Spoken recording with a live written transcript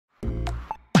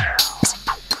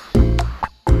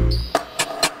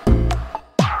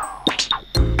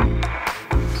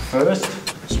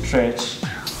stretch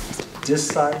this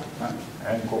side,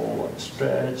 and go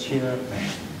stretch here,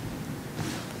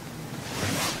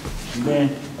 and then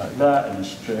like that, and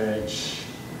stretch.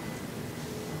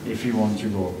 If you want to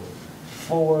go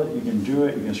forward, you can do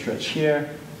it. You can stretch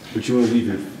here. But you want to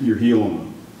leave your heel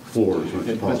on the floor.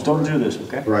 Okay, but don't do this,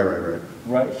 okay? Right.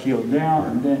 Right heel down,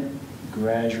 and then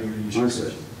gradually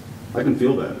stretch. I can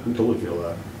feel that. I can totally feel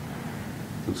that.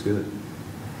 Looks good.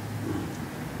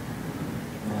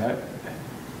 Right.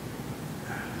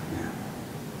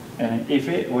 And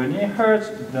when it hurts,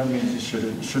 that means you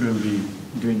shouldn't be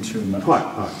doing too much.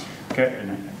 Right. Okay,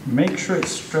 and make sure it's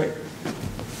straight,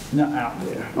 not out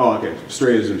there. Oh, okay.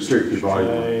 Straight with your body.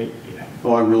 Straight, yeah.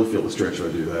 Oh, I really feel the stretch when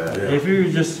I do that. Yeah. If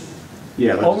you just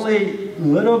only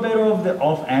little bit of the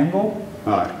off angle,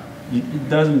 it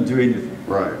doesn't do anything.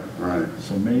 Right.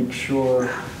 So make sure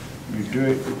you do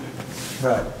it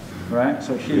right.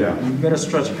 So here you gotta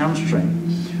stretch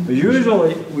hamstring. But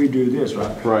usually we do this,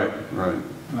 right?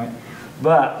 Right.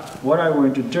 But what I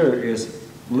want to do is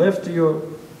lift your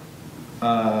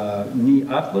knee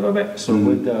up a little bit. So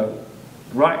with the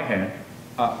right hand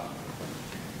up.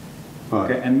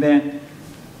 Okay, and then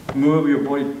move your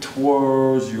body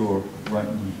towards your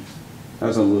right knee.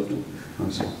 As I'm lifting.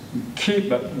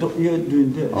 Keep it. You're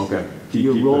doing this. Okay.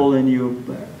 You're rolling your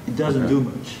back. It doesn't do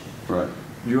much. Right.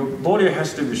 Your body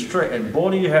has to be straight, and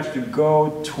body has to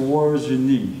go towards your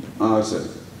knee. Oh, I see.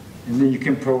 And then you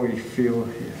can probably feel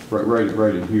here.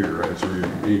 Right in here, right? So you're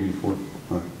aiming for.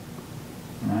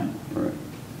 Right.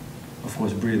 Of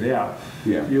course, breathe out.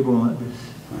 Yeah. You're going like this.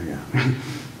 Oh, yeah.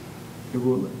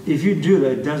 If you do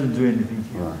that, it doesn't do anything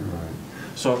here. Right.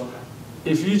 So,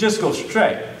 if you just go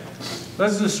straight,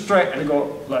 let's do straight and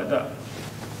go like that.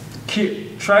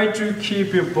 Try to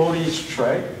keep your body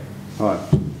straight. Right.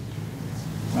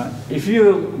 If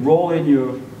you roll in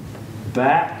your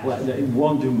back like that, it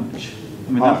won't do much.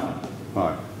 I mean, nothing.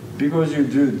 Because you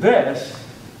do this,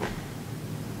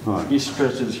 it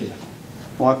stretches here.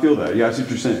 Well, I feel that. Yeah, I see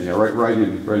what you're saying. Yeah, right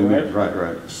in there.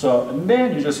 Right. So, and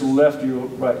then you just lift your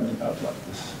right knee up like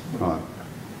this.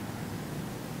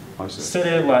 I see.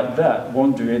 Sitting like that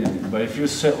won't do anything, but if you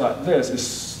sit like this, it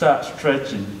starts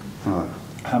stretching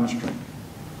hamstring.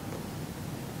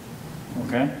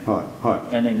 Okay?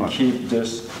 And then keep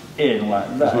this in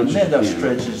like that, and then that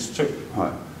stretches too.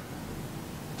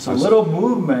 So a little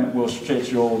movement will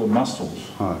stretch all the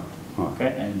muscles.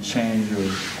 Okay, and change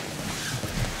your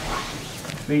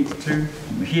feet too.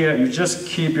 Here, you just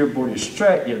keep your body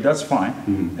straight. Yeah, that's fine.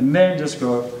 And then just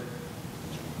go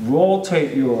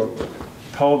rotate your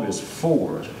pelvis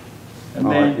forward, and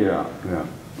then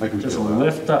I can just feel that.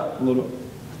 lift up a little,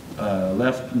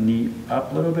 left knee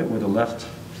up a little bit with the left.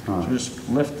 So just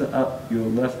lift up your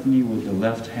left knee with the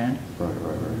left hand. Right.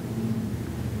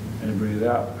 And breathe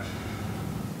out.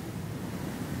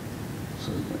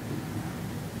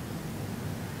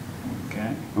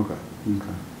 Okay.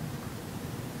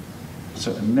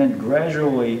 So and then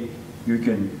gradually you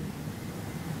can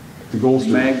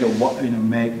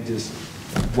make this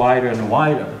wider and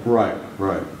wider. Right.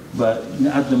 But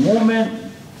at the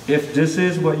moment, if this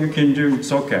is what you can do,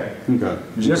 it's okay.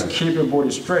 Just keep your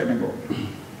body straight and go.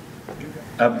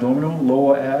 Abdominal,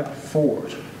 lower ab,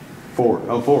 forward.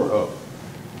 Forward.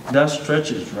 That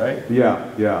stretches, right?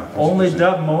 Yeah. Only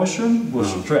that motion will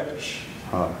stretch.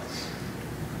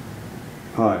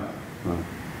 And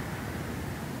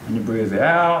you breathe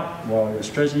out while you're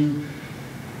stretching.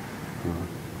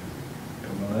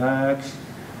 Relax.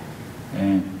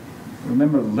 And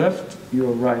remember, lift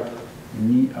your right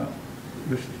knee up.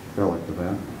 I like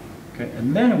that. Okay,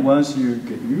 and then once you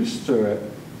get used to it,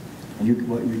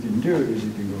 what you can do is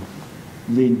you can go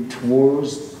lean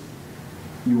towards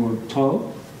your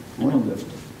toe and lift.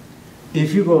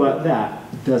 If you go like that,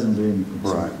 it doesn't do anything.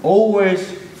 Right. So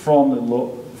always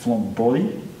from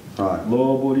body,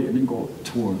 lower body, and then go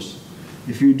towards.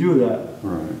 If you do that,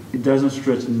 it doesn't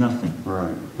stretch nothing.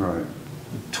 Right.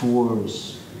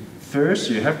 Towards. First,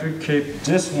 you have to keep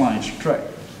this line straight,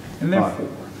 and then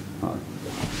forward.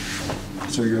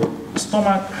 So your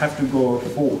stomach have to go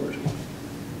forward.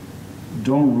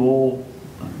 Don't roll.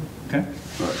 Okay.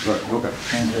 Right. Okay.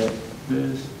 And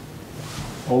this.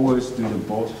 Always do the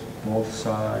both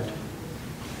side.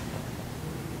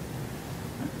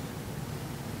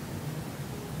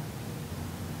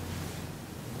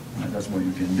 And that's what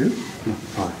you can do.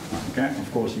 Okay.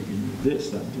 Of course, you can do this.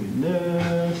 Start doing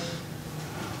this.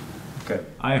 Okay.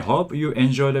 I hope you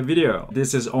enjoyed the video.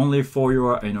 This is only for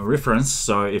your reference,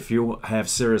 so if you have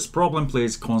serious problem,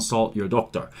 please consult your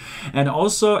doctor. And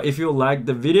also, if you like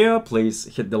the video, please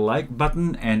hit the like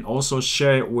button and also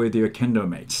share it with your Kendo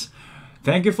mates.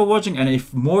 Thank you for watching, and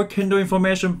if more Kendo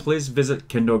information, please visit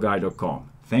kendoguy.com.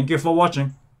 Thank you for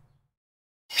watching.